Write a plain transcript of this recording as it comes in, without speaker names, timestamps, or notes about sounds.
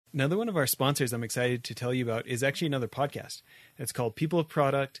Another one of our sponsors I'm excited to tell you about is actually another podcast. It's called People of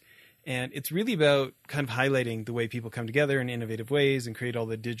Product, and it's really about kind of highlighting the way people come together in innovative ways and create all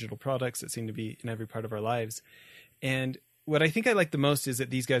the digital products that seem to be in every part of our lives. And what I think I like the most is that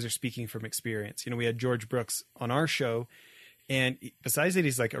these guys are speaking from experience. We had George Brooks on our show, and besides that,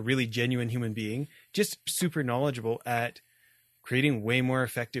 he's like a really genuine human being, just super knowledgeable at creating way more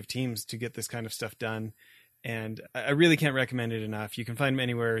effective teams to get this kind of stuff done. And I really can't recommend it enough. You can find them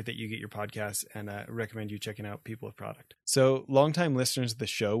anywhere that you get your podcasts, and I recommend you checking out People of Product. So longtime listeners of the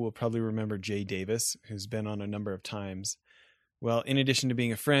show will probably remember Jay Davis, who's been on a number of times. Well, in addition to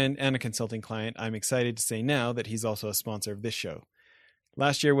being a friend and a consulting client, I'm excited to say now that he's also a sponsor of this show.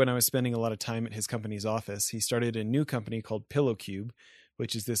 Last year, when I was spending a lot of time at his company's office, he started a new company called PillowCube,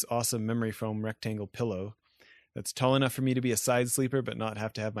 which is this awesome memory foam rectangle pillow that's tall enough for me to be a side sleeper, but not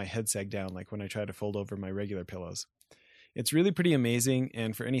have to have my head sag down like when I try to fold over my regular pillows. It's really pretty amazing,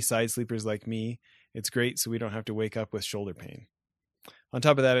 and for any side sleepers like me, it's great so we don't have to wake up with shoulder pain. On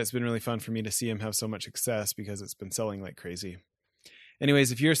top of that, it's been really fun for me to see him have so much success because it's been selling like crazy.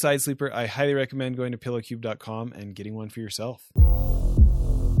 Anyways, if you're a side sleeper, I highly recommend going to pillowcube.com and getting one for yourself.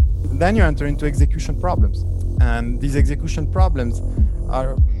 Then you enter into execution problems. And these execution problems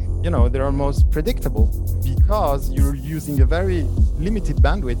are, they're almost predictable because you're using a very limited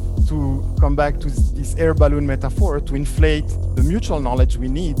bandwidth to come back to this air balloon metaphor to inflate the mutual knowledge we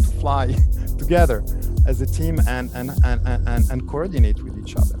need to fly together as a team and coordinate with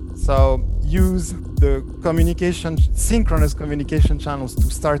each other. So use the synchronous communication channels to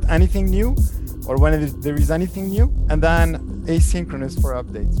start anything new or when there is anything new, and then asynchronous for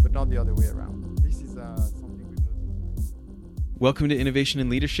updates, but not the other way around. This is something we've noticed. Welcome to Innovation and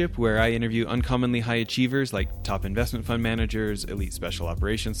Leadership, where I interview uncommonly high achievers like top investment fund managers, elite special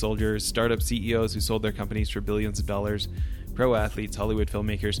operations soldiers, startup CEOs who sold their companies for billions of dollars, pro athletes, Hollywood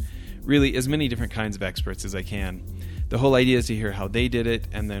filmmakers, really as many different kinds of experts as I can. The whole idea is to hear how they did it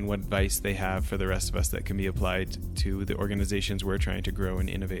and then what advice they have for the rest of us that can be applied to the organizations we're trying to grow and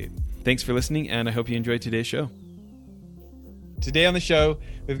innovate. Thanks for listening, and I hope you enjoyed today's show. Today on the show,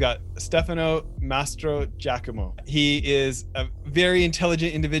 we've got Stefano Mastrogiacomo. He is a very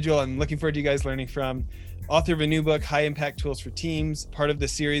intelligent individual I'm looking forward to you guys learning from. Author of a new book, High Impact Tools for Teams, part of the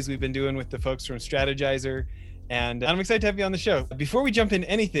series we've been doing with the folks from Strategyzer. And I'm excited to have you on the show. Before we jump into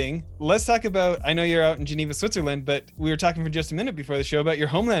anything, let's talk about, I know you're out in Geneva, Switzerland, but we were talking for just a minute before the show about your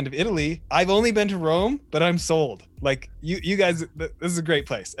homeland of Italy. I've only been to Rome, but I'm sold. Like, you guys, this is a great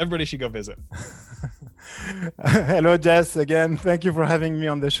place. Everybody should go visit. Hello, Jess. Again, thank you for having me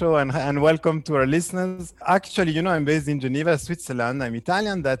on the show and welcome to our listeners. Actually, I'm based in Geneva, Switzerland. I'm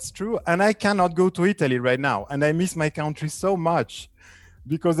Italian, that's true. And I cannot go to Italy right now. And I miss my country so much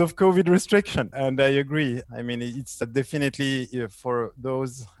because of COVID restriction. And I agree. I mean, it's definitely for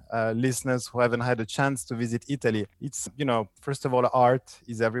those listeners who haven't had a chance to visit Italy. It's, first of all, art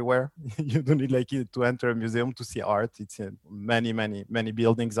is everywhere. You don't need to enter a museum to see art. It's in many, many, many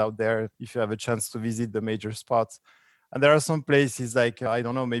buildings out there if you have a chance to visit the major spots. And there are some places like, I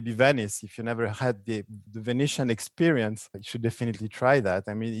don't know, maybe Venice. If you never had the Venetian experience, you should definitely try that.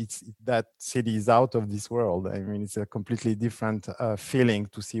 I mean, that city is out of this world. I mean, it's a completely different feeling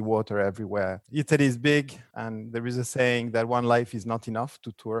to see water everywhere. Italy is big, and there is a saying that one life is not enough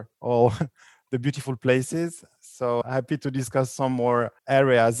to tour all the beautiful places. So happy to discuss some more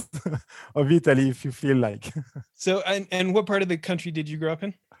areas of Italy if you feel like. So, and what part of the country did you grow up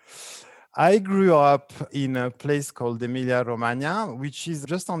in? I grew up in a place called Emilia-Romagna, which is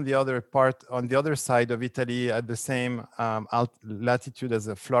just on the other side of Italy at the same latitude as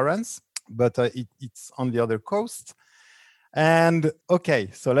Florence, but it's on the other coast. And okay,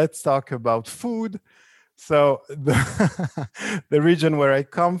 so let's talk about food. So the region where I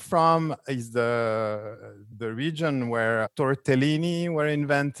come from is the region where tortellini were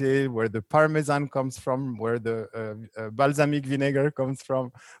invented, where the Parmesan comes from, where the balsamic vinegar comes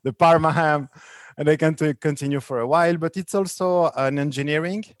from, the Parma ham, and I can continue for a while. But it's also an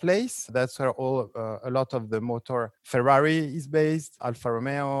engineering place. That's where a lot of the motor Ferrari is based, Alfa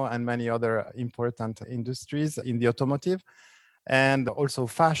Romeo, and many other important industries in the automotive. And also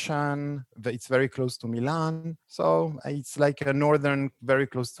fashion. It's very close to Milan. So it's like a northern, very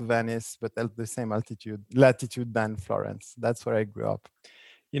close to Venice, but at the same latitude than Florence. That's where I grew up.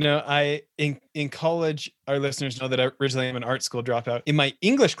 In college, our listeners know that I originally am an art school dropout. In my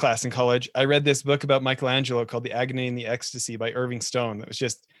English class in college, I read this book about Michelangelo called The Agony and the Ecstasy by Irving Stone. That was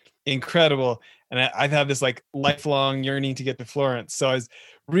just incredible. And I've had this like lifelong yearning to get to Florence. So I was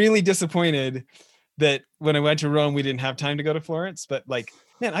really disappointed that when I went to Rome, we didn't have time to go to Florence, but like,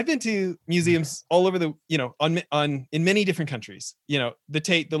 man, I've been to museums all over the, in many different countries, the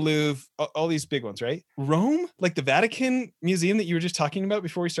Tate, the Louvre, all these big ones, right? Rome, like the Vatican Museum that you were just talking about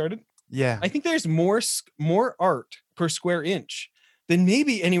before we started. Yeah. I think there's more art per square inch than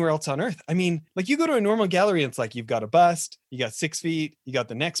maybe anywhere else on earth. I mean, like you go to a normal gallery and it's like, you've got a bust, you got 6 feet, you got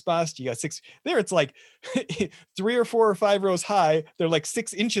the next bust, you got 6 there. It's like 3 or 4 or 5 rows high. They're like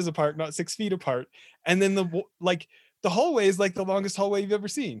 6 inches apart, not 6 feet apart. And then the hallway is like the longest hallway you've ever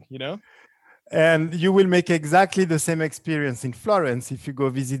seen, And you will make exactly the same experience in Florence if you go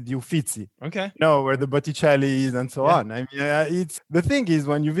visit the Uffizi. Okay. Where the Botticelli is and so on. I mean, it's the thing is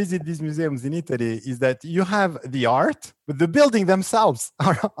when you visit these museums in Italy is that you have the art, but the building themselves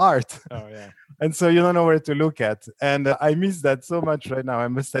are art. Oh yeah. And so you don't know where to look at. And I miss that so much right now, I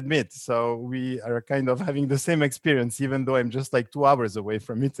must admit. So we are kind of having the same experience, even though I'm just like 2 hours away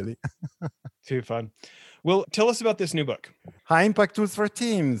from Italy. Too fun. Well, tell us about this new book. High Impact Tools for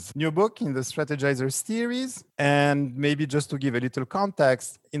Teams, new book in the Strategizer series. And maybe just to give a little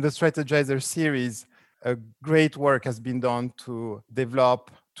context, in the Strategizer series, a great work has been done to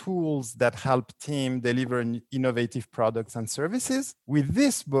develop tools that help team deliver innovative products and services. With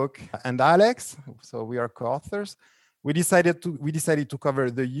this book and Alex, so we are co-authors, we decided to cover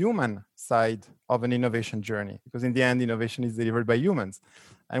the human side of an innovation journey, because in the end, innovation is delivered by humans.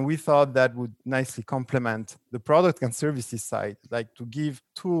 And we thought that would nicely complement the product and services side, like to give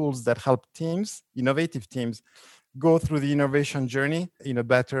tools that help teams, innovative teams, go through the innovation journey in a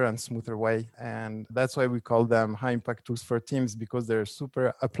better and smoother way. And that's why we call them high impact tools for teams, because they're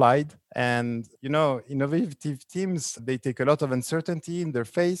super applied. And, innovative teams, they take a lot of uncertainty in their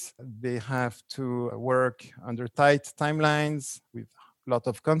face. They have to work under tight timelines with a lot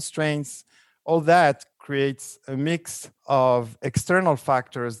of constraints. All that creates a mix of external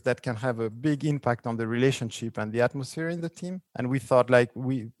factors that can have a big impact on the relationship and the atmosphere in the team. And we thought it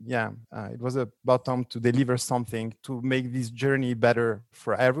was about time to deliver something to make this journey better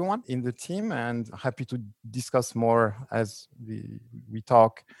for everyone in the team. And happy to discuss more as we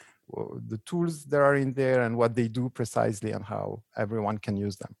talk, the tools that are in there and what they do precisely and how everyone can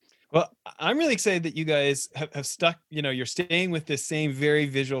use them. Well, I'm really excited that you guys have stuck, you're staying with this same very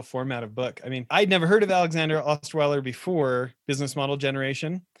visual format of book. I mean, I'd never heard of Alexander Osterweiler before Business Model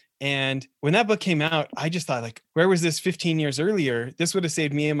Generation. And when that book came out, I just thought, like, where was this 15 years earlier? This would have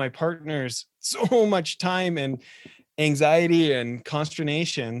saved me and my partners so much time and anxiety and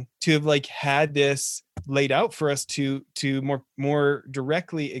consternation to have had this laid out for us to more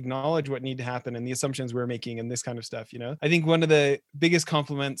directly acknowledge what need to happen and the assumptions we're making and this kind of stuff. I think one of the biggest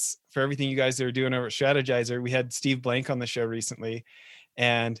compliments for everything you guys are doing over at Strategizer, we had Steve Blank on the show recently,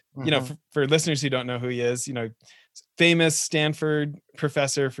 and for listeners who don't know who he is, famous Stanford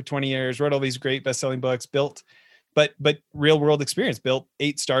professor for 20 years, wrote all these great best-selling books, built but real world experience, built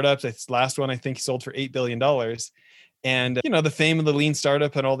 8 startups. This last one I think he sold for $8 billion. And the fame of the lean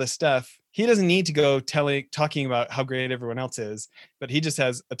startup and all this stuff, he doesn't need to go talking about how great everyone else is, but he just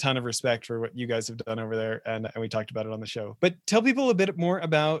has a ton of respect for what you guys have done over there. And we talked about it on the show. But tell people a bit more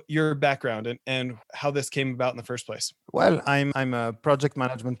about your background and how this came about in the first place. Well, I'm a project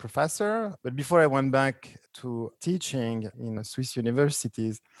management professor, but before I went back to teaching in Swiss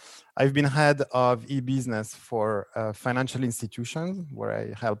universities, I've been head of e-business for financial institutions, where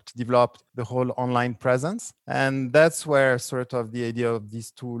I helped develop the whole online presence. And that's where sort of the idea of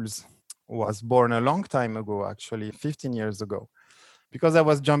these tools was born a long time ago, actually 15 years ago, because I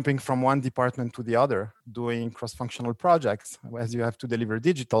was jumping from one department to the other, doing cross-functional projects. As you have to deliver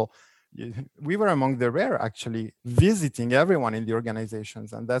digital, we were among the rare actually visiting everyone in the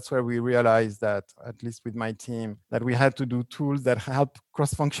organizations. And that's where we realized that, at least with my team, that we had to do tools that help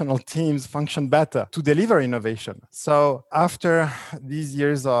cross-functional teams function better to deliver innovation. So after these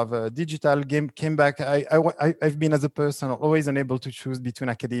years of digital came back, I've been, as a person, always unable to choose between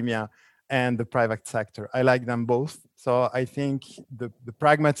academia and the private sector. I like them both. So I think the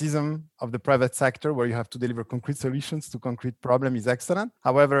pragmatism of the private sector, where you have to deliver concrete solutions to concrete problems, is excellent.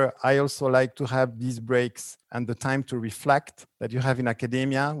 However, I also like to have these breaks and the time to reflect that you have in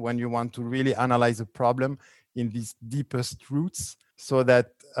academia when you want to really analyze a problem in these deepest roots, so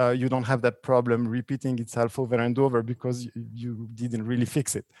that you don't have that problem repeating itself over and over because you didn't really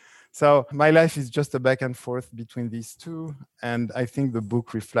fix it. So my life is just a back and forth between these two. And I think the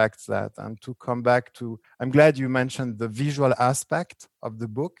book reflects that. And to come back to, I'm glad you mentioned the visual aspect of the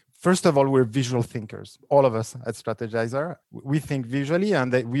book. First of all, we're visual thinkers. All of us at Strategizer, we think visually,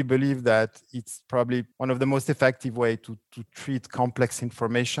 and that we believe that it's probably one of the most effective way to treat complex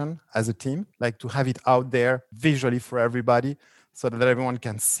information as a team, like to have it out there visually for everybody, so that everyone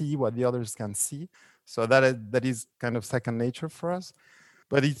can see what the others can see. So that is kind of second nature for us.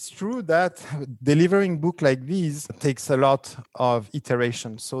 But it's true that delivering book like these takes a lot of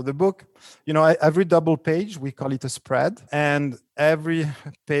iteration. So the book, every double page, we call it a spread, and every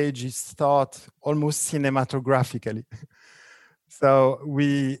page is thought almost cinematographically. So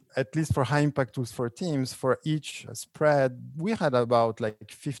we, at least for high impact tools for teams, for each spread, we had about like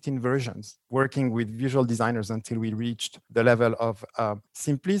 15 versions working with visual designers until we reached the level of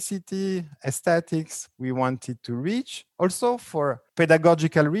simplicity, aesthetics we wanted to reach. Also for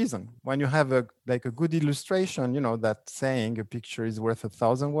pedagogical reason, when you have a good illustration, that saying a picture is worth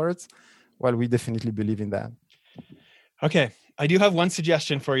 1,000 words. Well, we definitely believe in that. Okay. I do have one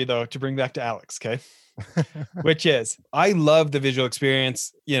suggestion for you though, to bring back to Alex. Okay. Which is, I love the visual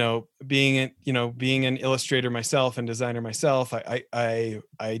experience, being an illustrator myself and designer myself. I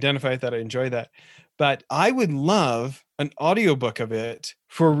identify with that. I enjoy that, but I would love an audiobook of it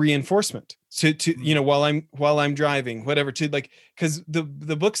for reinforcement. So while I'm driving, whatever, because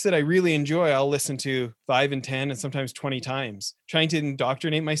the books that I really enjoy, I'll listen to 5 and 10 and sometimes 20 times, trying to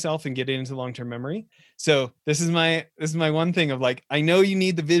indoctrinate myself and get it into long-term memory. So this is my one thing of I know you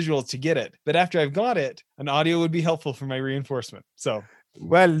need the visuals to get it, but after I've got it, an audio would be helpful for my reinforcement. So.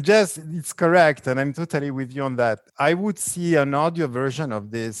 Well, Jess, it's correct. And I'm totally with you on that. I would see an audio version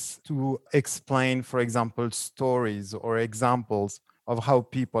of this to explain, for example, stories or examples of how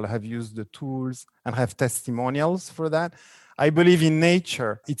people have used the tools and have testimonials for that. I believe in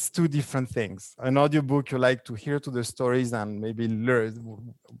nature, it's two different things. An audiobook, you like to hear to the stories and maybe learn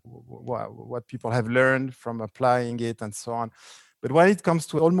what people have learned from applying it and so on. But when it comes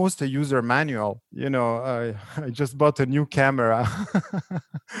to almost a user manual, I just bought a new camera,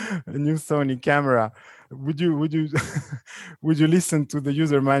 a new Sony camera. Would you listen to the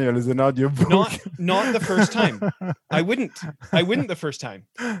user manual as an audiobook? Not the first time. I wouldn't the first time.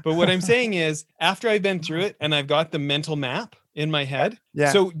 But what I'm saying is, after I've been through it and I've got the mental map in my head.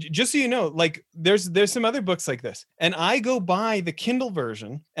 Yeah. So just so you know, there's some other books like this, and I go buy the Kindle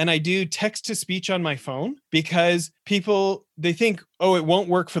version and I do text to speech on my phone because people, they think, oh, it won't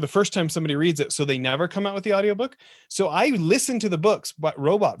work for the first time somebody reads it, so they never come out with the audiobook. So I listen to the books, but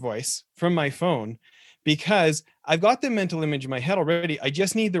robot voice from my phone, because I've got the mental image in my head already. I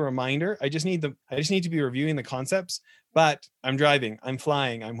just need the reminder. I just need to be reviewing the concepts, but I'm driving, I'm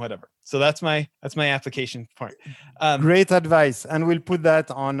flying, I'm whatever. So that's my application part. Great advice, and we'll put that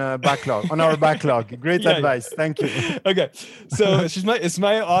on backlog, on our backlog. Great advice. Yeah. Thank you. Okay, so it's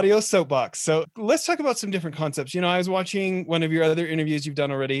my audio soapbox. So let's talk about some different concepts. I was watching one of your other interviews you've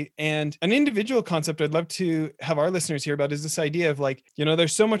done already, and an individual concept I'd love to have our listeners hear about is this idea of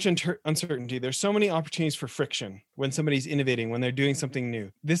there's so much uncertainty. There's so many opportunities for friction when somebody's innovating, when they're doing something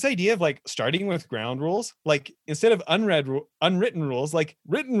new. This idea of starting with ground rules, instead of unwritten rules,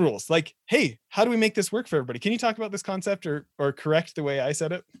 written rules. Hey, how do we make this work for everybody? Can you talk about this concept or correct the way I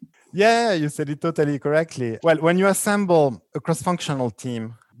said it? Yeah, you said it totally correctly. Well, when you assemble a cross-functional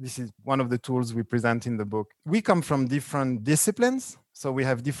team, this is one of the tools we present in the book. We come from different disciplines, so we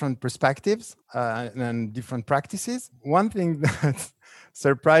have different perspectives and different practices. One thing that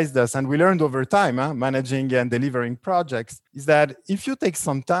surprised us, and we learned over time, managing and delivering projects, is that if you take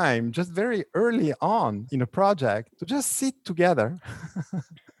some time just very early on in a project to just sit together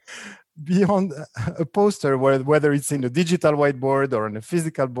beyond a poster, whether it's in a digital whiteboard or on a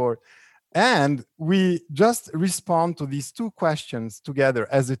physical board, and we just respond to these two questions together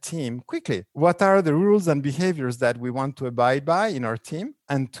as a team quickly. What are the rules and behaviors that we want to abide by in our team?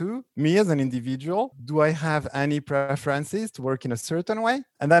 And two, me as an individual, do I have any preferences to work in a certain way?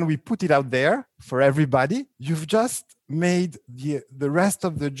 And then we put it out there for everybody. You've just made the rest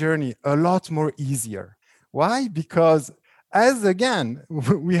of the journey a lot more easier. Why? Because as again,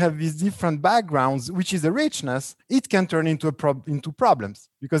 we have these different backgrounds, which is a richness, it can turn into problems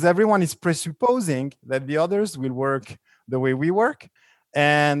because everyone is presupposing that the others will work the way we work.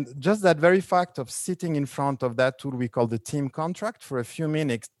 And just that very fact of sitting in front of that tool we call the team contract for a few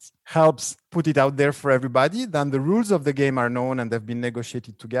minutes helps put it out there for everybody. Then the rules of the game are known and they've been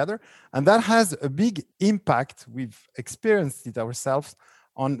negotiated together. And that has a big impact. We've experienced it ourselves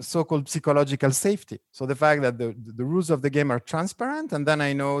on so-called psychological safety. So the fact that the rules of the game are transparent, and then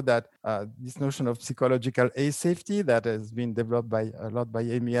I know that this notion of psychological safety that has been developed a lot by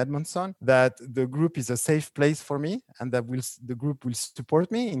Amy Edmondson, that the group is a safe place for me, and that the group will support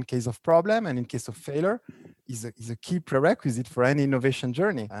me in case of problem and in case of failure, is a key prerequisite for any innovation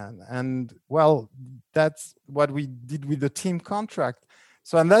journey. And well, that's what we did with the team contract.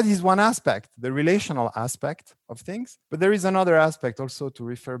 So, and that is one aspect, the relational aspect of things. But there is another aspect also, to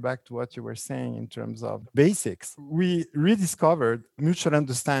refer back to what you were saying in terms of basics. We rediscovered mutual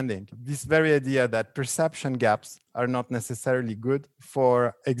understanding, this very idea that perception gaps are not necessarily good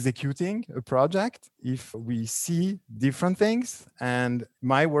for executing a project. If we see different things and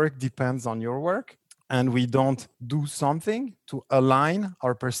my work depends on your work, and we don't do something to align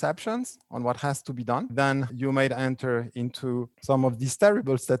our perceptions on what has to be done, then you might enter into some of these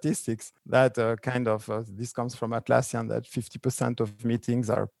terrible statistics that this comes from Atlassian, that 50% of meetings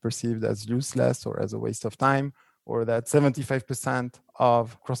are perceived as useless or as a waste of time, or that 75%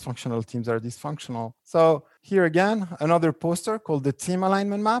 of cross-functional teams are dysfunctional. So here again, another poster called the Team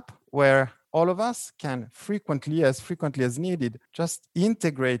Alignment Map, where all of us can frequently as needed, just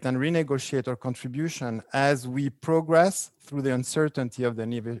integrate and renegotiate our contribution as we progress through the uncertainty of the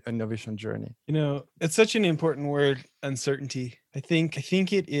innovation journey. It's such an important word, uncertainty. I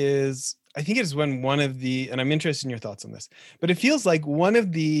think it is one of the, and I'm interested in your thoughts on this, but it feels like one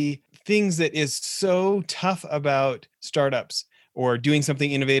of the things that is so tough about startups or doing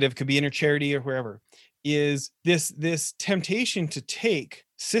something innovative, could be in a charity or wherever, is this temptation to take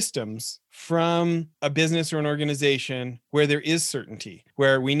systems from a business or an organization where there is certainty,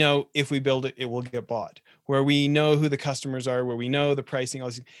 where we know if we build it, it will get bought, where we know who the customers are, where we know the pricing, all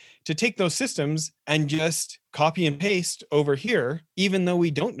these, to take those systems and just copy and paste over here, even though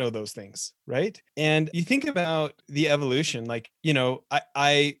we don't know those things, right? And you think about the evolution, like,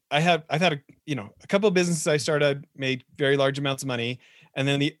 I've had a couple of businesses I started, made very large amounts of money, and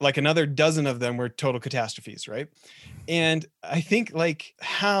then another dozen of them were total catastrophes, right? And I think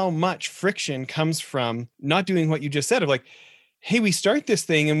how much friction comes from not doing what you just said, of hey, we start this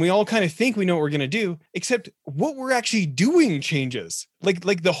thing and we all kind of think we know what we're going to do, except what we're actually doing changes.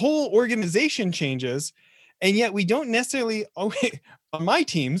 Like the whole organization changes. And yet we don't necessarily, on my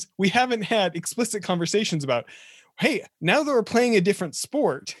teams, we haven't had explicit conversations about, hey, now that we're playing a different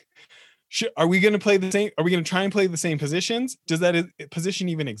sport, are we going to play the same? Are we going to try and play the same positions? Does that position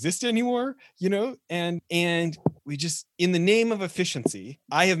even exist anymore? And we just, in the name of efficiency,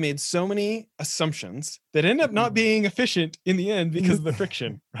 I have made so many assumptions that end up not being efficient in the end because of the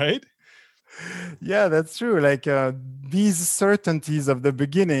friction, right? Yeah, that's true. These certainties of the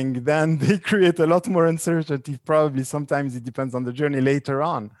beginning, then they create a lot more uncertainty. Probably sometimes it depends on the journey later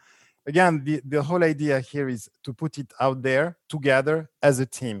on. Again, the whole idea here is to put it out there together as a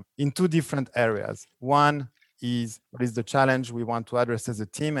team in two different areas. One is, what is the challenge we want to address as a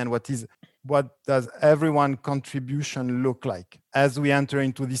team, and what does everyone's contribution look like as we enter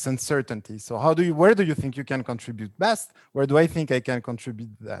into this uncertainty? So where do you think you can contribute best? Where do I think I can contribute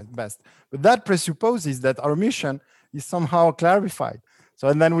best? But that presupposes that our mission is somehow clarified. So,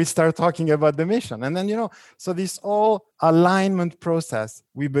 and then we start talking about the mission. And then, so this whole alignment process,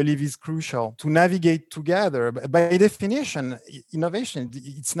 we believe, is crucial to navigate together. By definition, innovation,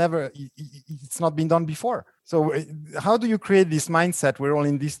 it's not been done before. So how do you create this mindset? We're all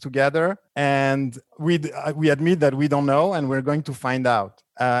in this together, and we admit that we don't know, and we're going to find out.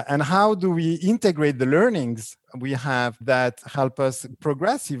 And how do we integrate the learnings we have that help us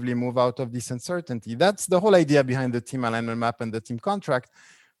progressively move out of this uncertainty? That's the whole idea behind the Team Alignment Map and the Team Contract,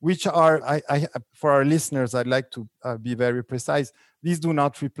 which are, for our listeners, I'd like to be very precise. These do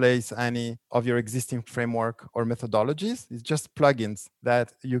not replace any of your existing framework or methodologies. It's just plugins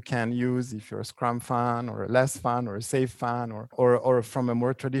that you can use if you're a Scrum fan or a Less fan or a Safe fan or from a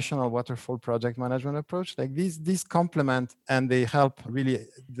more traditional waterfall project management approach. These complement and they help really.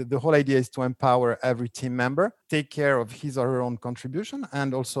 The whole idea is to empower every team member, take care of his or her own contribution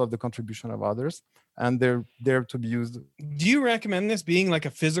and also of the contribution of others. And they're there to be used. Do you recommend this being like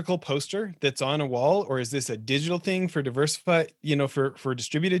a physical poster that's on a wall, or is this a digital thing for diversified, for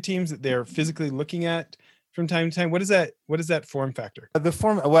distributed teams that they're physically looking at from time to time? What is that form factor? The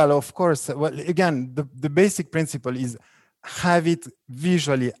form, well, of course, again, the basic principle is have it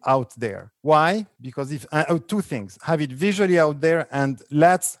visually out there. Why? Because two things: have it visually out there, and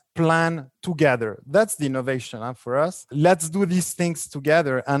let's plan together. That's the innovation for us. Let's do these things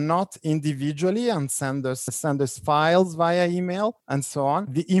together and not individually, and send us files via email and so on.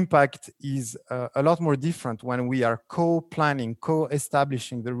 The impact is a lot more different when we are co-planning,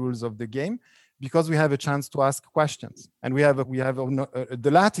 co-establishing the rules of the game, because we have a chance to ask questions, and we have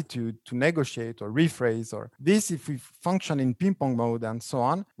the latitude to negotiate or rephrase or this. If we function in ping pong mode and so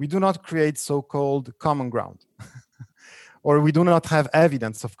on, we do not create so-called common ground. Or we do not have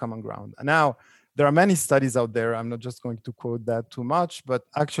evidence of common ground. Now, There are many studies out there. I'm not just going to quote that too much, but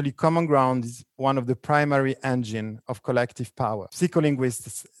actually common ground is one of the primary engine of collective power.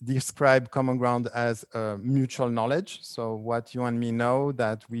 Psycholinguists describe common ground as mutual knowledge. So what you and me know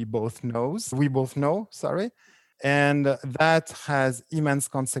that we both know, and that has immense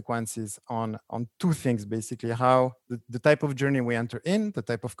consequences on two things, basically, how the type of journey we enter in, the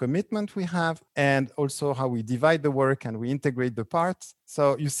type of commitment we have, and also how we divide the work and we integrate the parts.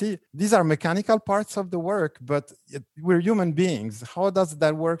 So you see, these are mechanical parts of the work, but we're human beings. How does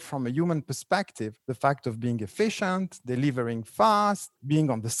that work from a human perspective? The fact of being efficient, delivering fast, being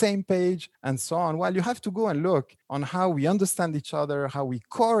on the same page, and so on. Well, you have to go and look on how we understand each other, how we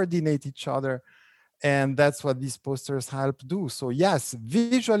coordinate each other. And that's what these posters help do. So yes,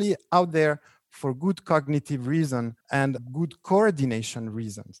 visually out there for good cognitive reason and good coordination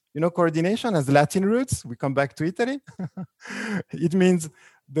reasons. You know, coordination has Latin roots. We come back to Italy. It means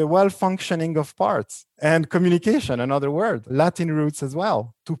the well-functioning of parts, and communication, another word, Latin roots as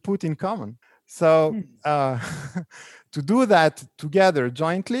well, to put in common. So to do that together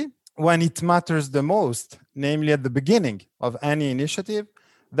jointly when it matters the most, namely at the beginning of any initiative,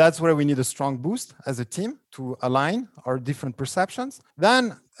 that's where we need a strong boost as a team to align our different perceptions.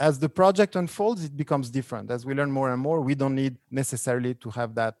 Then as the project unfolds, it becomes different. As we learn more and more, we don't need necessarily to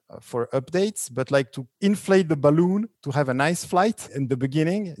have that for updates, but like to inflate the balloon, to have a nice flight in the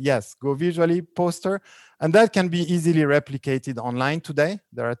beginning. Yes, go visually, poster. And that can be easily replicated online today.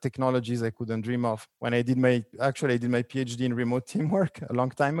 There are technologies I couldn't dream of when I did my PhD in remote teamwork a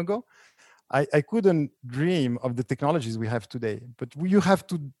long time ago. I couldn't dream of the technologies we have today, but you have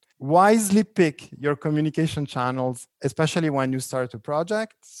to wisely pick your communication channels, especially when you start a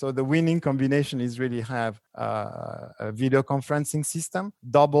project. So the winning combination is really have a video conferencing system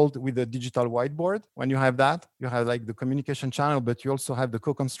doubled with a digital whiteboard. When you have that, you have like the communication channel, but you also have the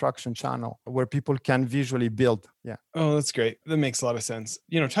co-construction channel where people can visually build. Yeah. Oh, that's great. That makes a lot of sense.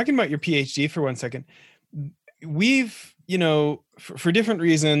 You know, talking about your PhD for 1 second, we've, you know, for different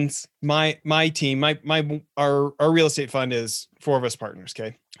reasons, my team, our real estate fund is 4 of us partners.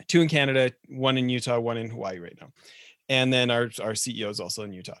 Okay. 2 in Canada, 1 in Utah, 1 in Hawaii right now. And then our CEO is also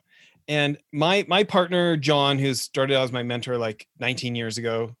in Utah. And my partner, John, who started out as my mentor like 19 years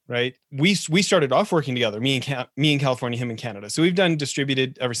ago, right? We started off working together, me in California, him in Canada. So we've done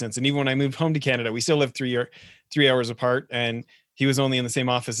distributed ever since. And even when I moved home to Canada, we still live 3 hours apart. And he was only in the same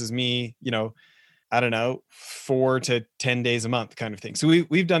office as me, you know, I don't know, 4 to 10 days a month kind of thing. So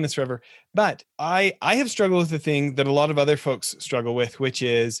we've done this forever. But I have struggled with the thing that a lot of other folks struggle with, which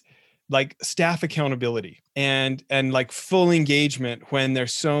is like staff accountability and like full engagement when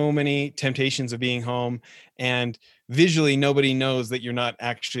there's so many temptations of being home and visually nobody knows that you're not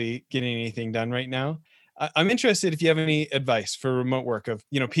actually getting anything done right now. I'm interested if you have any advice for remote work of,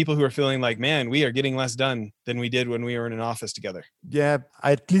 you know, people who are feeling like, man, we are getting less done than we did when we were in an office together. Yeah,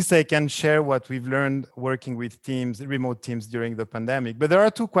 at least I can share what we've learned working with teams, remote teams during the pandemic. But there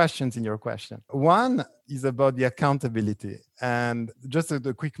are 2 questions in your question. One is about the accountability. And just a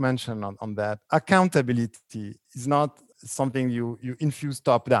quick mention on that. Accountability is not something you infuse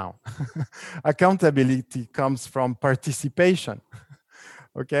top down. Accountability comes from participation.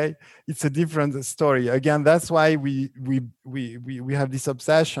 Okay, it's a different story. Again, that's why we have this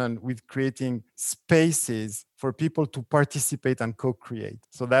obsession with creating spaces for people to participate and co-create.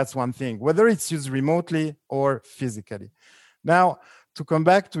 So that's one thing, whether it's used remotely or physically. Now, to come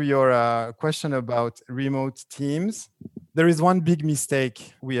back to your question about remote teams, there is one big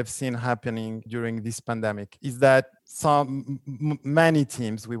mistake we have seen happening during this pandemic is that many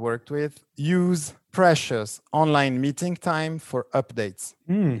teams we worked with use precious online meeting time for updates.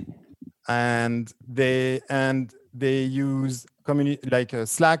 And they use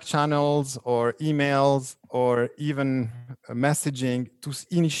Slack channels or emails or even messaging to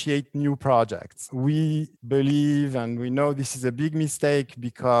initiate new projects. We believe and we know this is a big mistake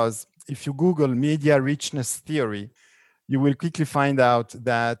because if you Google media richness theory, you will quickly find out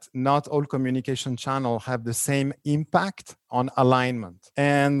that not all communication channels have the same impact on alignment.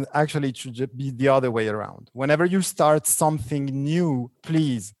 And actually, it should be the other way around. Whenever you start something new,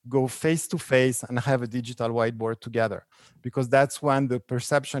 please go face to face and have a digital whiteboard together, because that's when the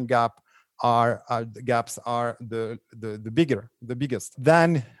perception gaps are the biggest.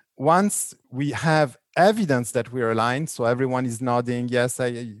 Then once we have evidence that we're aligned, so everyone is nodding, yes,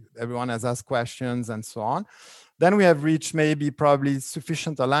 everyone has asked questions and so on, then we have reached probably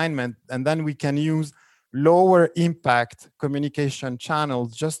sufficient alignment, and then we can use lower impact communication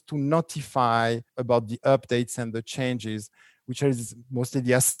channels just to notify about the updates and the changes which is mostly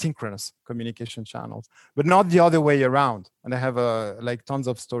the asynchronous communication channels, but not the other way around. And I have like tons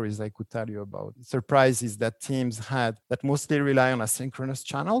of stories I could tell you about surprises that teams had that mostly rely on asynchronous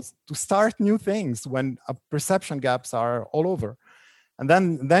channels to start new things when perception gaps are all over. And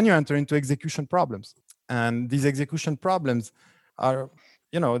then you enter into execution problems. And these execution problems are,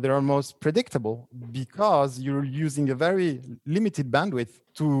 they're almost predictable because you're using a very limited bandwidth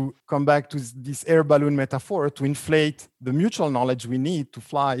to come back to this air balloon metaphor to inflate the mutual knowledge we need to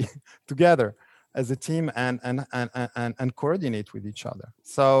fly together as a team and coordinate with each other.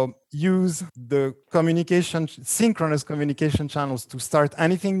 So use the synchronous communication channels to start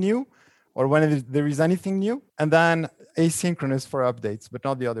anything new or when there is anything new, and then asynchronous for updates, but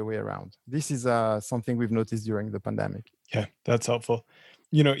not the other way around. This is something we've noticed during the pandemic. Yeah, that's helpful.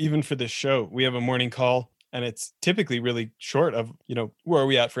 Even for this show, we have a morning call and it's typically really short of, where are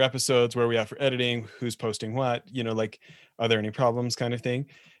we at for episodes? Where are we at for editing? Who's posting what? Like, are there any problems kind of thing?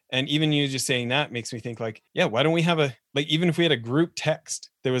 And even you just saying that makes me think like, yeah, why don't we have even if we had a group text,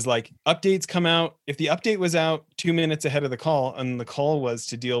 there was like updates come out. If the update was out 2 minutes ahead of the call and the call was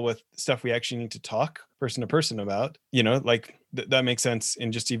to deal with stuff we actually need to talk person to person about, like that makes sense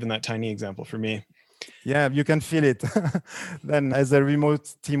in just even that tiny example for me. Yeah, you can feel it then as a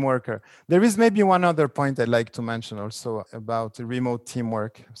remote team worker. There is maybe one other point I'd like to mention also about remote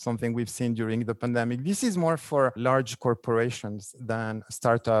teamwork, something we've seen during the pandemic. This is more for large corporations than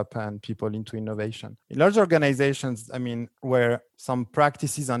startup and people into innovation. In large organizations, where some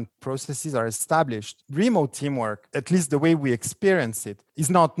practices and processes are established, remote teamwork, at least the way we experience it, is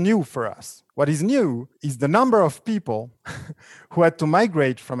not new for us. What is new is the number of people who had to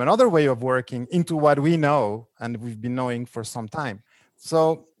migrate from another way of working into what we know and we've been knowing for some time.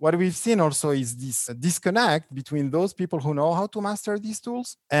 So what we've seen also is this disconnect between those people who know how to master these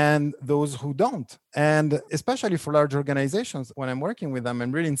tools and those who don't. And especially for large organizations, when I'm working with them,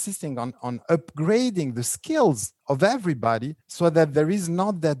 I'm really insisting on upgrading the skills of everybody so that there is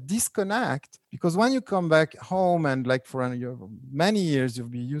not that disconnect. Because when you come back home and like for many years, you'll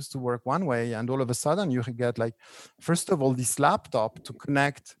be used to work one way and all of a sudden you get like, first of all, this laptop to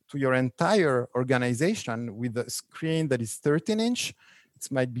connect to your entire organization with a screen that is 13-inch.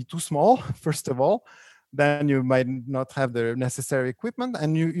 It might be too small, first of all. Then you might not have the necessary equipment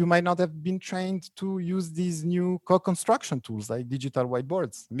and you might not have been trained to use these new co-construction tools like digital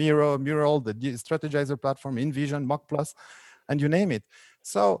whiteboards, Mural, the Strategizer platform, InVision, Mock+, and you name it.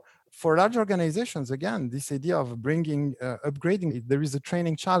 So for large organizations, again, this idea of upgrading, there is a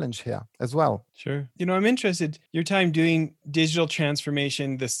training challenge here as well. Sure. I'm interested, your time doing digital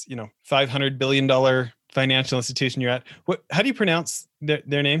transformation, this, $500 billion financial institution you're at. How do you pronounce their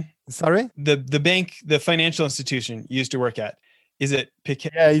name? Sorry? The bank, the financial institution you used to work at. Is it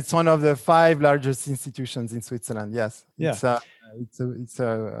Pictet? Yeah, it's one of the 5 largest institutions in Switzerland. Yes. Yeah. It's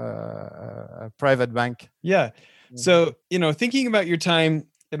a private bank. Yeah. So, thinking about your time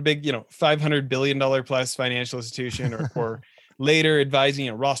at a big, $500 billion plus financial institution or later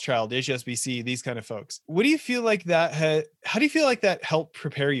advising, Rothschild, HSBC, these kind of folks. What do you feel like how do you feel like that helped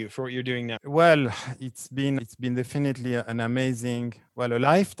prepare you for what you're doing now? Well, it's been definitely an amazing, a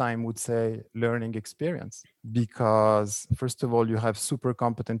lifetime would say, learning experience. Because first of all, you have super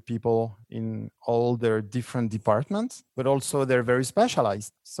competent people in all their different departments, but also they're very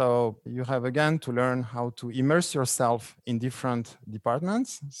specialized. So you have again to learn how to immerse yourself in different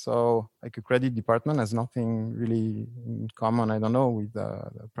departments. So like a credit department has nothing really in common, I don't know, with the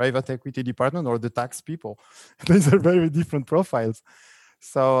private equity department or the tax people. These are very different profiles.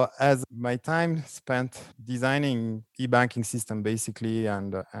 So as my time spent designing e-banking system basically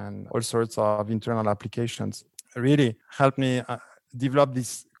and all sorts of internal applications really helped me develop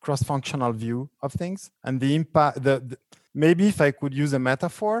this cross-functional view of things and the impact. Maybe if I could use a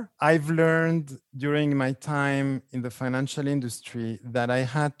metaphor, I've learned during my time in the financial industry that I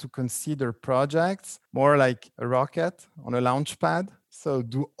had to consider projects more like a rocket on a launch pad. So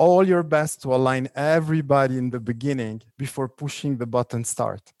do all your best to align everybody in the beginning before pushing the button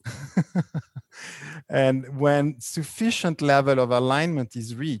start. And when sufficient level of alignment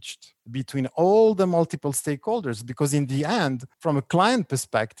is reached between all the multiple stakeholders, because in the end, from a client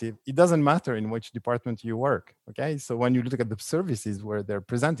perspective, it doesn't matter in which department you work. Okay. So when you look at the services where they're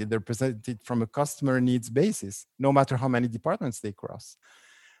presented from a customer needs basis, no matter how many departments they cross.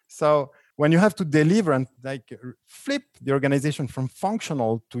 So when you have to deliver and like flip the organization from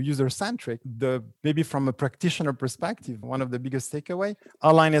functional to user-centric, maybe from a practitioner perspective, one of the biggest takeaway,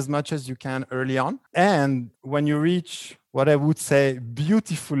 align as much as you can early on. And when you reach what I would say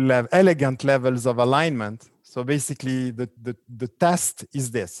beautiful, elegant levels of alignment, so basically the test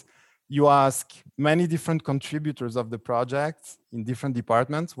is this. You ask many different contributors of the project in different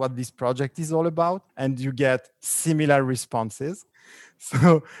departments what this project is all about, and you get similar responses.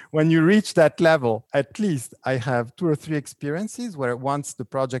 So when you reach that level, at least I have 2 or 3 experiences where once the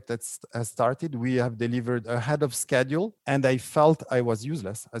project has started, we have delivered ahead of schedule, and I felt I was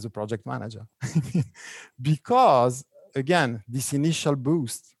useless as a project manager. Because again, this initial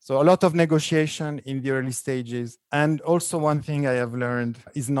boost. So a lot of negotiation in the early stages. And also one thing I have learned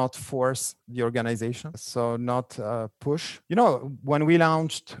is not force the organization. So not push. You know, when we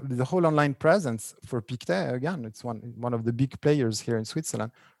launched the whole online presence for Pictet, again, it's one of the big players here in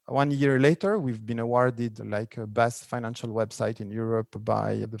Switzerland. 1 year later, we've been awarded like a best financial website in Europe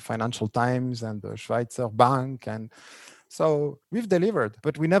by the Financial Times and the Schweizer Bank. And so we've delivered,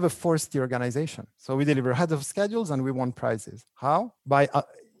 but we never forced the organization. So we deliver ahead of schedules and we won prizes. How? By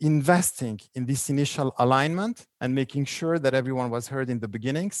investing in this initial alignment and making sure that everyone was heard in the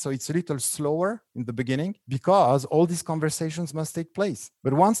beginning. So it's a little slower in the beginning because all these conversations must take place.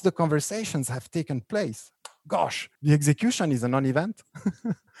 But once the conversations have taken place, gosh, the execution is a non-event.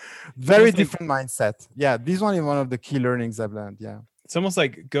 Very different mindset. Yeah, this one is one of the key learnings I've learned. Yeah. It's almost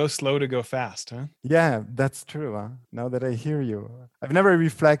like go slow to go fast, huh? Yeah, that's true. Huh? Now that I hear you, I've never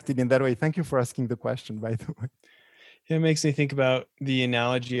reflected in that way. Thank you for asking the question, by the way. It makes me think about the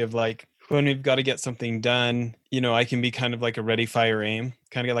analogy of like when we've got to get something done, you know, I can be kind of like a ready, fire, aim,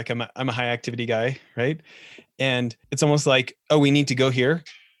 kind of like I'm a high activity guy, right? And it's almost like, oh, we need to go here.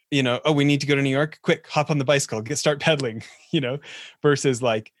 You know, oh, we need to go to New York. Quick, hop on the bicycle, start pedaling, you know, versus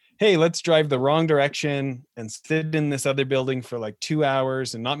like, hey, let's drive the wrong direction and sit in this other building for like 2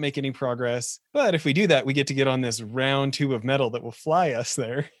 hours and not make any progress. But if we do that, we get to get on this round tube of metal that will fly us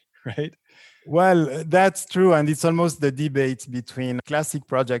there, right? Well, that's true. And it's almost the debate between classic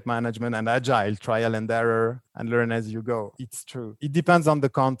project management and agile, trial and error, and learn as you go. It's true. It depends on the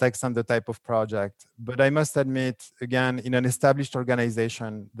context and the type of project. But I must admit, again, in an established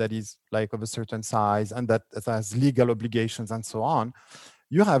organization that is like of a certain size and that has legal obligations and so on,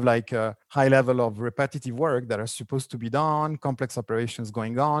 you have like a high level of repetitive work that are supposed to be done, complex operations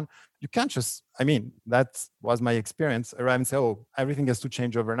going on. You can't just, I mean, that was my experience, arrive and say, oh, everything has to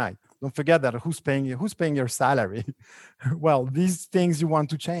change overnight. Don't forget that who's paying your salary? Well, these things you want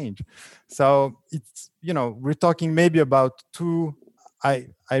to change. So it's, you know, we're talking maybe about two,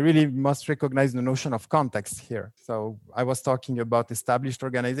 I really must recognize the notion of context here. So I was talking about established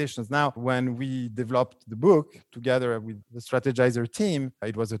organizations. Now, when we developed the book together with the Strategizer team,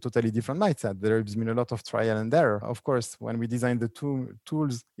 it was a totally different mindset. There's been a lot of trial and error. Of course, when we designed the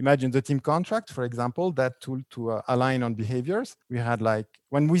tools, imagine the team contract, for example, that tool to align on behaviors. We had like,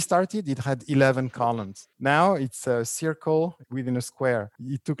 when we started, it had 11 columns. Now it's a circle within a square.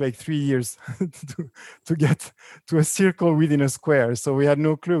 It took like 3 years to get to a circle within a square. So we had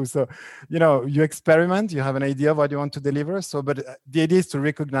no clue. So, you know, you experiment, you have an idea of what you want to deliver. So, but the idea is to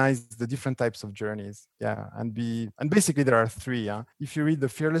recognize the different types of journeys. Yeah. And basically there are 3. If you read The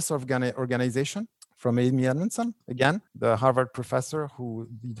Fearless Organization from Amy Edmondson, again, the Harvard professor who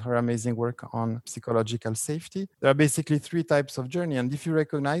did her amazing work on psychological safety, there are basically 3 types of journey. And if you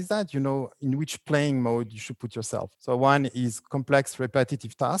recognize that, you know in which playing mode you should put yourself. So one is complex,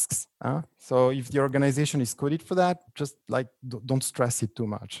 repetitive tasks. So if the organization is coded for that, just like don't stress it too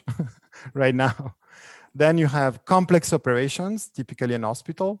much right now. Then you have complex operations, typically an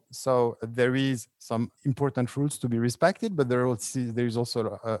hospital. So there is some important rules to be respected, but there is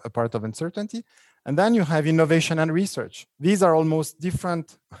also a part of uncertainty. And then you have innovation and research. These are almost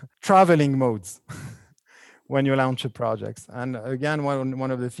different traveling modes when you launch a project. And again,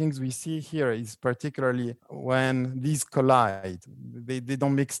 one of the things we see here is particularly when these collide, they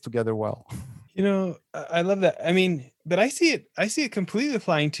don't mix together well. You know, I love that. I mean, but I see it completely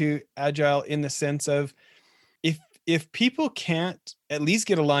applying to Agile in the sense of if people can't at least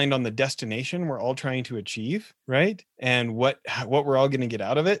get aligned on the destination we're all trying to achieve, right? And what we're all going to get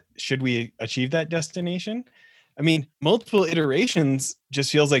out of it, should we achieve that destination? I mean, multiple iterations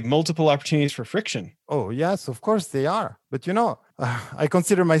just feels like multiple opportunities for friction. Oh, yes, of course they are. But you know, I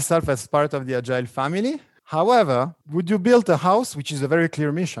consider myself as part of the Agile family. However, would you build a house, which is a very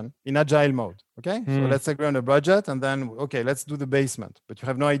clear mission, in Agile mode? Okay, so let's agree on a budget and then, okay, let's do the basement. But you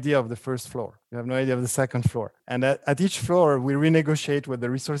have no idea of the first floor. You have no idea of the second floor. And at each floor, we renegotiate with the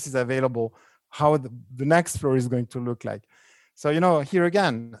resources available, how the next floor is going to look like. So, you know, here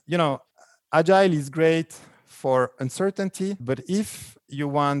again, you know, Agile is great for uncertainty, but if you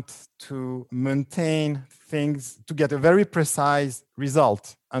want to maintain things to get a very precise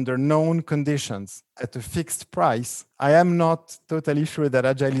result under known conditions at a fixed price, I am not totally sure that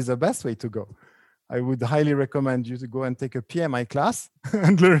Agile is the best way to go. I would highly recommend you to go and take a PMI class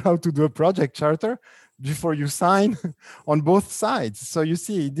and learn how to do a project charter before you sign on both sides. So you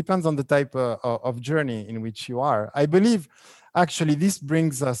see, it depends on the type of journey in which you are. I believe, actually, this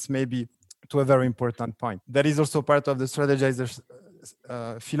brings us maybe to a very important point. That is also part of the strategizer's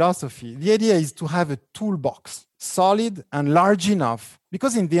philosophy. The idea is to have a toolbox, solid and large enough,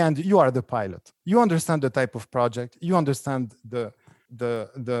 because in the end, you are the pilot. You understand the type of project, you understand the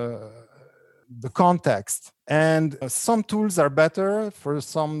context, and some tools are better for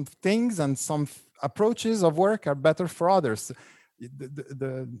some things and some approaches of work are better for others.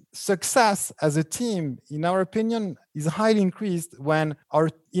 The success as a team, in our opinion, is highly increased when our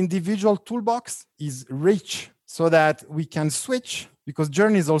individual toolbox is rich, so that we can switch, because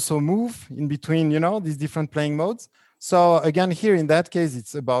journeys also move in between, these different playing modes. So again, here in that case,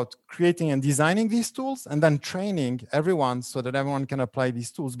 it's about creating and designing these tools and then training everyone so that everyone can apply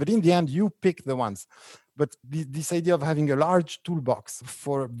these tools. But in the end, you pick the ones. But this idea of having a large toolbox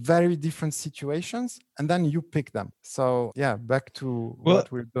for very different situations, and then you pick them. So yeah, back to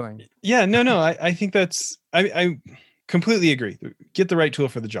what we're doing. Yeah, no, I think I completely agree. Get the right tool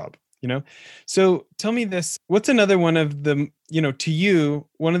for the job. So tell me this, what's another one of the, to you,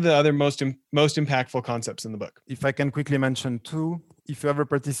 one of the other most impactful concepts in the book? If I can quickly mention two, if you ever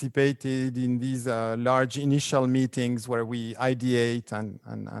participated in these large initial meetings where we ideate and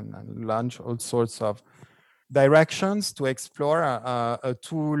launch all sorts of directions to explore, a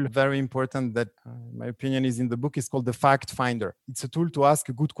tool very important that, in my opinion, is in the book is called the Fact Finder. It's a tool to ask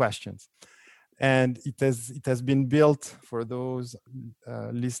good questions. And it has been built, for those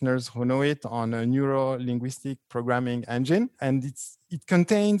listeners who know it, on a neuro-linguistic programming engine. And it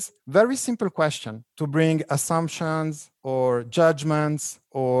contains very simple questions to bring assumptions or judgments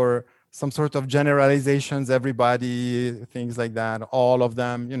or some sort of generalizations, everybody, things like that, all of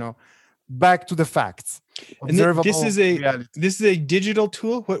them, back to the facts. And this is a digital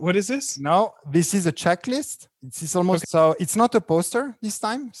tool. What is this? No, this is a checklist. It's almost so it's not a poster this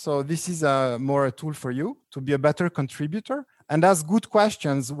time. So this is more a tool for you to be a better contributor and ask good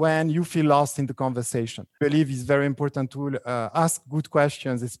questions when you feel lost in the conversation. I believe it's very important to ask good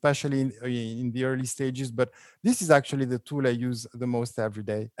questions, especially in the early stages. But this is actually the tool I use the most every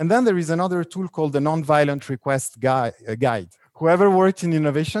day. And then there is another tool called the Nonviolent Request Guide. Whoever worked in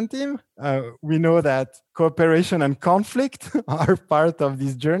innovation team, we know that cooperation and conflict are part of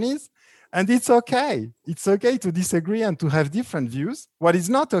these journeys. And it's okay. It's okay to disagree and to have different views. What is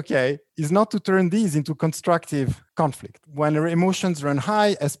not okay is not to turn these into constructive conflict. When emotions run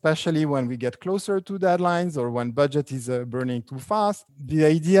high, especially when we get closer to deadlines or when budget is burning too fast, the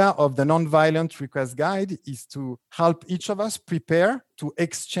idea of the Nonviolent Request Guide is to help each of us prepare to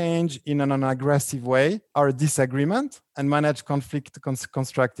exchange in an aggressive way our disagreement and manage conflict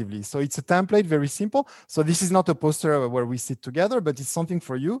constructively. So it's a template, very simple. So this is not a poster where we sit together, but it's something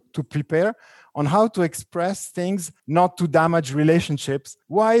for you to prepare on how to express things, not to damage relationships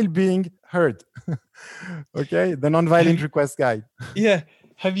while being heard. Okay, the Nonviolent Request Guide. Yeah.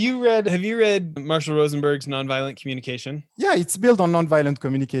 Have you read Marshall Rosenberg's Nonviolent Communication? Yeah, it's built on nonviolent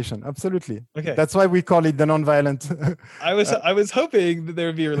communication. Absolutely. Okay. That's why we call it the nonviolent. I was hoping that there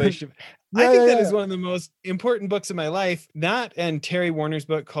would be a relationship. I think that is one of the most important books in my life. That and Terry Warner's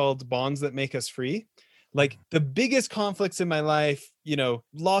book called Bonds That Make Us Free. Like the biggest conflicts in my life,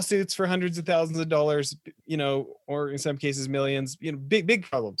 lawsuits for hundreds of thousands of dollars, or in some cases millions, big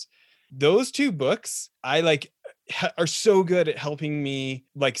problems. Those two books, are so good at helping me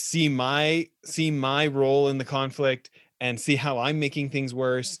see my role in the conflict and see how I'm making things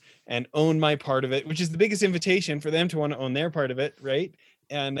worse and own my part of it, which is the biggest invitation for them to want to own their part of it, right?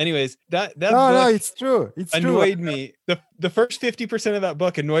 And anyways, that book it's true. It's annoyed me. The first 50% of that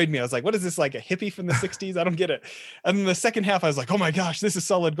book annoyed me. I was like, what is this, like a hippie from the 60s? I don't get it. And then the second half, I was like, oh my gosh, this is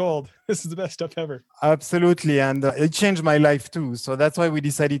solid gold. This is the best stuff ever. Absolutely. And it changed my life too. So that's why we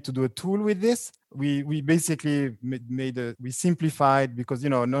decided to do a tool with this. We basically we simplified because,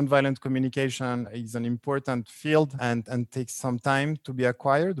 nonviolent communication is an important field and takes some time to be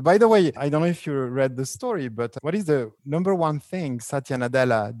acquired. By the way, I don't know if you read the story, but what is the number one thing Satya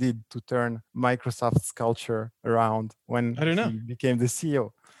Nadella did to turn Microsoft's culture around when he became the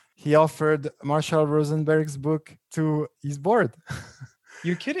CEO? He offered Marshall Rosenberg's book to his board.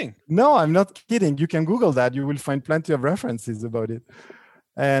 You're kidding? No, I'm not kidding. You can Google that. You will find plenty of references about it.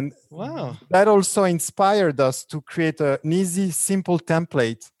 And wow, that also inspired us to create an easy, simple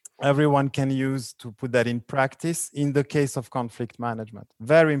template everyone can use to put that in practice in the case of conflict management.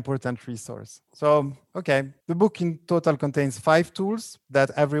 Very important resource. So, okay, the book in total contains 5 tools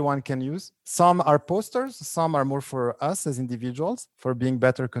that everyone can use. Some are posters, some are more for us as individuals, for being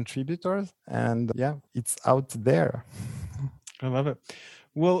better contributors. And yeah, it's out there. I love it.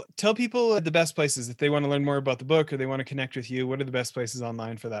 Well, tell people the best places if they want to learn more about the book or they want to connect with you. What are the best places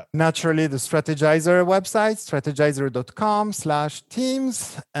online for that? Naturally, the Strategyzer website,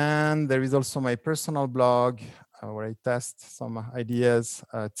 strategyzer.com/teams. And there is also my personal blog where I test some ideas,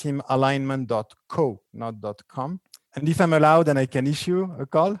 teamalignment.co, not .com. And if I'm allowed and I can issue a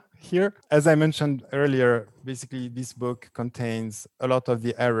call here, as I mentioned earlier, basically this book contains a lot of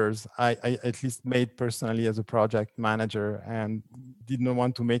the errors I at least made personally as a project manager and did not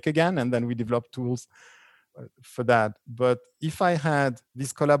want to make again. And then we developed tools for that. But if I had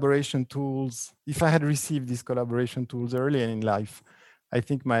these collaboration tools, if I had received these collaboration tools early in life, I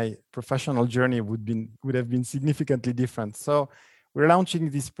think my professional journey would have been significantly different. So we're launching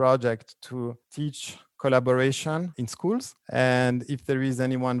this project to teach collaboration in schools, and if there is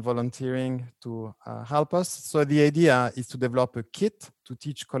anyone volunteering to help us. So the idea is to develop a kit to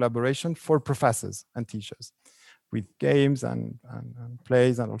teach collaboration for professors and teachers with games and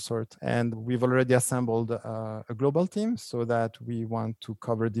plays and all sorts. And we've already assembled a global team so that we want to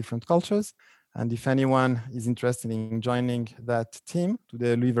cover different cultures. And if anyone is interested in joining that team to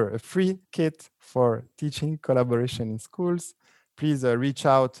deliver a free kit for teaching collaboration in schools, please reach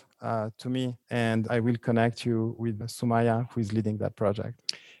out to me and I will connect you with Sumaya, who is leading that project.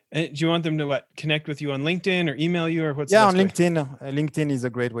 And do you want them to connect with you on LinkedIn or email you, or what's on the best LinkedIn. LinkedIn is a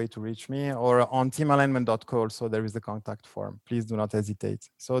great way to reach me, or on teamalignment.co. So there is the contact form. Please do not hesitate.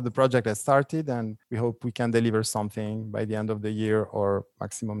 So the project has started, and we hope we can deliver something by the end of the year or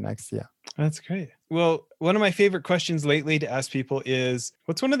maximum next year. That's great. Well, one of my favorite questions lately to ask people is,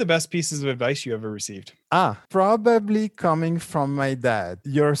 what's one of the best pieces of advice you ever received? Probably coming from my dad.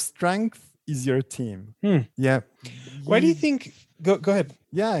 Your strength is your team. Yeah. Why do you think? Go ahead.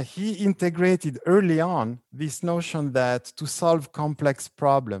 Yeah, he integrated early on this notion that to solve complex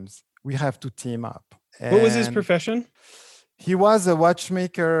problems, we have to team up. What was his profession? He was a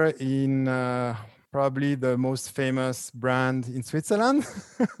watchmaker in probably the most famous brand in Switzerland,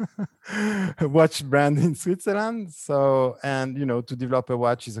 a watch brand in Switzerland. So, and to develop a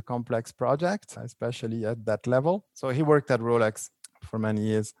watch is a complex project, especially at that level. So he worked at Rolex for many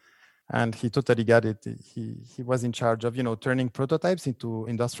years. And he totally got it. He was in charge of, turning prototypes into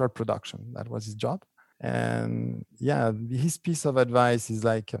industrial production. That was his job. And yeah, his piece of advice is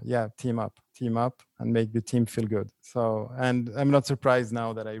like, team up and make the team feel good. So, and I'm not surprised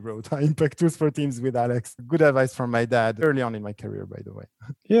now that I wrote Impact Tools for Teams with Alex. Good advice from my dad early on in my career, by the way.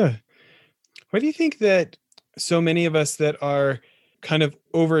 Yeah. Why do you think that so many of us that are kind of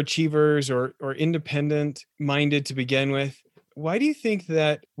overachievers or independent minded to begin with, why do you think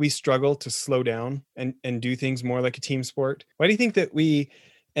that we struggle to slow down and do things more like a team sport? Why do you think that we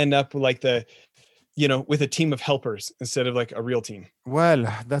end up like with a team of helpers instead of like a real team? Well,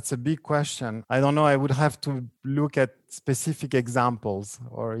 that's a big question. I don't know. I would have to look at specific examples,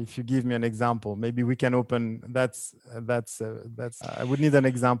 or if you give me an example, maybe we can open. That's. I would need an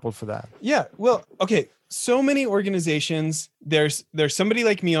example for that. Yeah. Well, okay. So many organizations, there's somebody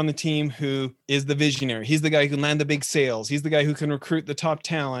like me on the team who is the visionary. He's the guy who can land the big sales. He's the guy who can recruit the top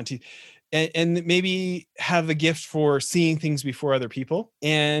talent. And maybe have a gift for seeing things before other people.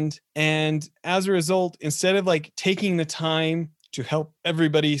 And as a result, instead of like taking the time to help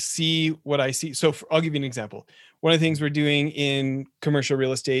everybody see what I see. So I'll give you an example. One of the things we're doing in commercial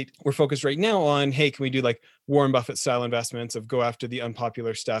real estate, we're focused right now on, hey, can we do like Warren Buffett style investments of go after the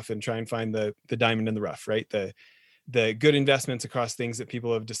unpopular stuff and try and find the diamond in the rough, right? The good investments across things that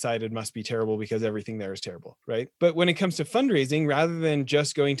people have decided must be terrible because everything there is terrible, right? But when it comes to fundraising, rather than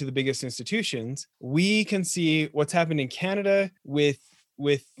just going to the biggest institutions, we can see what's happened in Canada with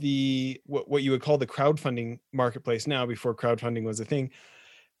the what you would call the crowdfunding marketplace now, before crowdfunding was a thing.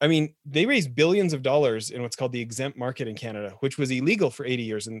 I mean, they raised billions of dollars in what's called the exempt market in Canada, which was illegal for 80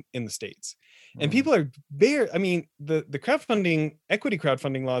 years in the States. And people are I mean, the crowdfunding, equity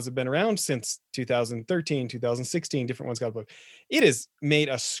crowdfunding laws have been around since 2013, 2016, different ones got approved. It has made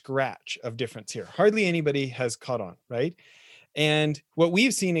a scratch of difference here. Hardly anybody has caught on, right? And what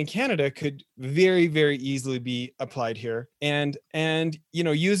we've seen in Canada could very, very easily be applied here. And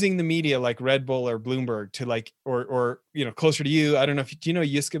using the media like Red Bull or Bloomberg to like, or closer to you, I don't know do you know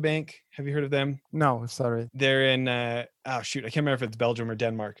Jyske Bank? Have you heard of them? No, sorry. They're in, I can't remember if it's Belgium or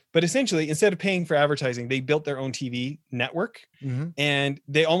Denmark. But essentially, instead of paying for advertising, they built their own TV network, and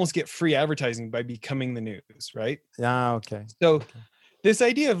they almost get free advertising by becoming the news, right? Yeah, okay. So this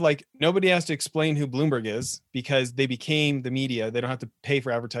idea of like nobody has to explain who Bloomberg is because they became the media. They don't have to pay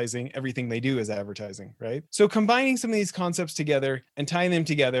for advertising. Everything they do is advertising, right? So combining some of these concepts together and tying them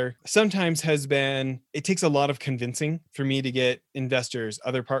together sometimes it takes a lot of convincing for me to get investors,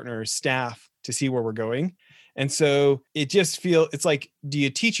 other partners, staff to see where we're going. And so it's like, do you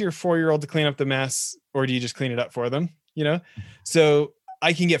teach your 4-year-old to clean up the mess or do you just clean it up for them? So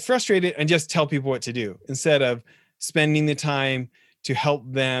I can get frustrated and just tell people what to do instead of spending the time to help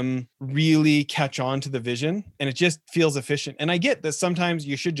them really catch on to the vision. And it just feels efficient. And I get that sometimes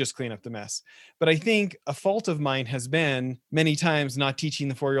you should just clean up the mess. But I think a fault of mine has been many times not teaching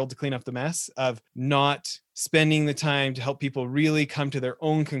the 4-year-old to clean up the mess, of not spending the time to help people really come to their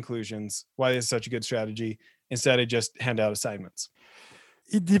own conclusions why this is such a good strategy instead of just hand out assignments.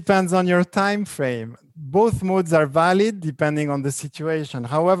 It depends on your time frame. Both modes are valid depending on the situation.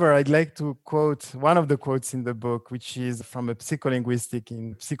 However, I'd like to quote one of the quotes in the book, which is from a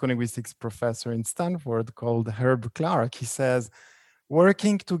psycholinguistics professor in Stanford called Herb Clark. He says,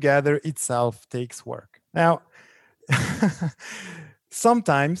 "Working together itself takes work." Now,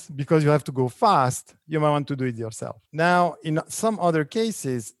 sometimes, because you have to go fast, you might want to do it yourself. Now, in some other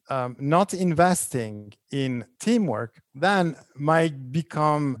cases, not investing in teamwork then might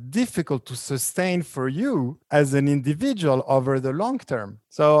become difficult to sustain for you as an individual over the long term.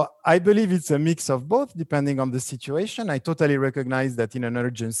 So I believe it's a mix of both, depending on the situation. I totally recognize that in an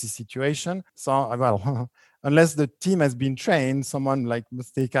emergency situation, unless the team has been trained, someone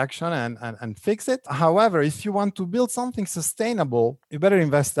must take action and fix it. However, if you want to build something sustainable, you better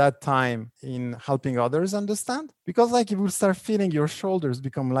invest that time in helping others understand, because you will start feeling your shoulders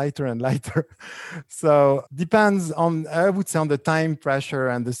become lighter and lighter. So depends on, I would say, on the time pressure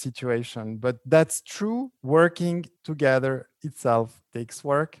and the situation, but that's true. Working together itself takes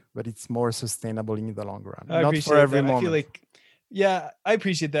work, but it's more sustainable in the long run. Not for every moment. I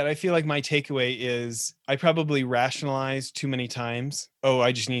appreciate that. I feel like my takeaway is I probably rationalize too many times. Oh,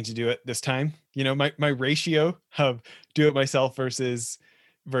 I just need to do it this time. My ratio of do it myself versus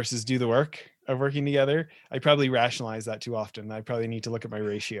do the work of working together, I probably rationalize that too often. I probably need to look at my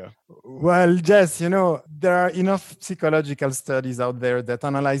ratio. Well, Jess, there are enough psychological studies out there that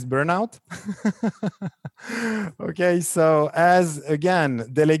analyze burnout. Okay, so as again,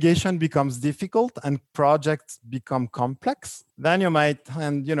 delegation becomes difficult and projects become complex, then you might,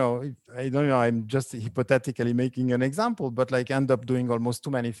 and I don't know, I'm just hypothetically making an example, but end up doing almost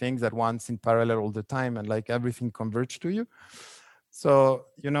too many things at once in parallel all the time, and everything converge to you. So,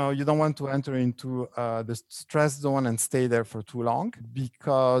 you don't want to enter into the stress zone and stay there for too long,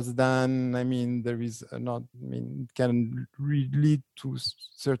 because then, it can lead to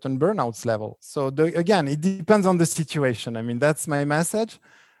certain burnouts level. So again, it depends on the situation. That's my message.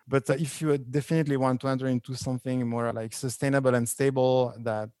 But if you definitely want to enter into something more sustainable and stable,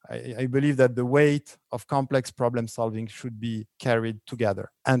 that I believe that the weight of complex problem solving should be carried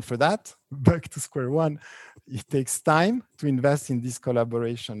together. And for that, back to square one, it takes time to invest in this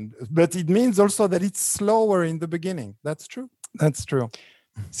collaboration. But it means also that it's slower in the beginning. That's true.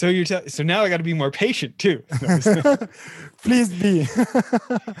 So so now I got to be more patient too. Please be.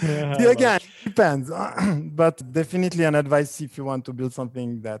 Again, it depends, but definitely an advice if you want to build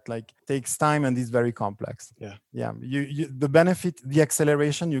something that takes time and is very complex. Yeah. The benefit, the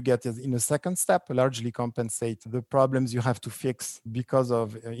acceleration you get is in a second step largely compensate the problems you have to fix because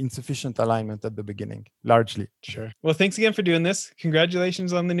of insufficient alignment at the beginning. Largely. Sure. Well, thanks again for doing this.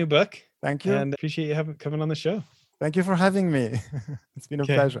 Congratulations on the new book. Thank you. And appreciate you coming on the show. Thank you for having me. It's been a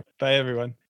pleasure. Bye, everyone.